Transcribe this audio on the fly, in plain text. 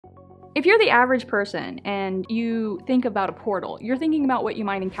If you're the average person and you think about a portal, you're thinking about what you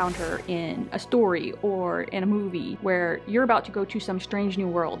might encounter in a story or in a movie where you're about to go to some strange new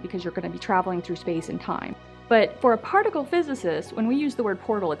world because you're going to be traveling through space and time. But for a particle physicist, when we use the word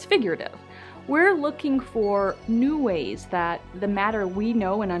portal, it's figurative. We're looking for new ways that the matter we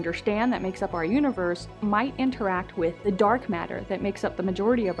know and understand that makes up our universe might interact with the dark matter that makes up the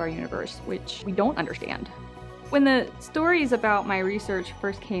majority of our universe, which we don't understand. When the stories about my research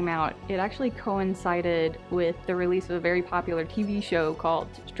first came out, it actually coincided with the release of a very popular TV show called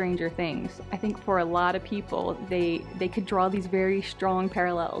Stranger Things. I think for a lot of people, they could draw these very strong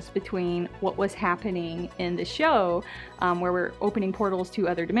parallels between what was happening in the show, where we're opening portals to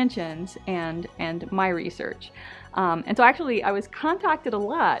other dimensions, and my research. And so actually I was contacted a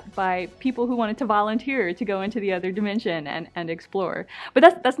lot by people who wanted to volunteer to go into the other dimension and explore.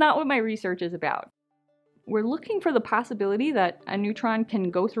 But that's not what my research is about. We're looking for the possibility that a neutron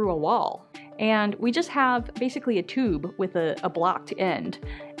can go through a wall. And we just have basically a tube with a blocked end.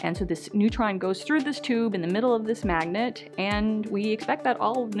 And so this neutron goes through this tube in the middle of this magnet, and we expect that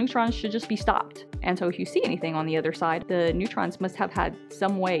all neutrons should just be stopped. And so if you see anything on the other side, the neutrons must have had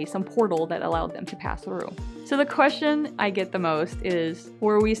some way, some portal that allowed them to pass through. So the question I get the most is,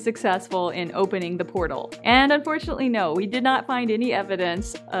 were we successful in opening the portal? And unfortunately, no, we did not find any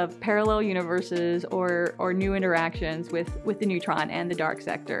evidence of parallel universes or new interactions with the neutron and the dark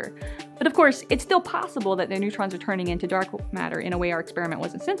sector. But of course, it's still possible that the neutrons are turning into dark matter in a way our experiment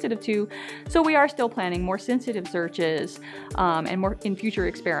wasn't sensitive to, so we are still planning more sensitive searches and more in future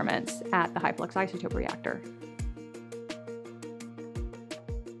experiments at the high flux isotope reactor.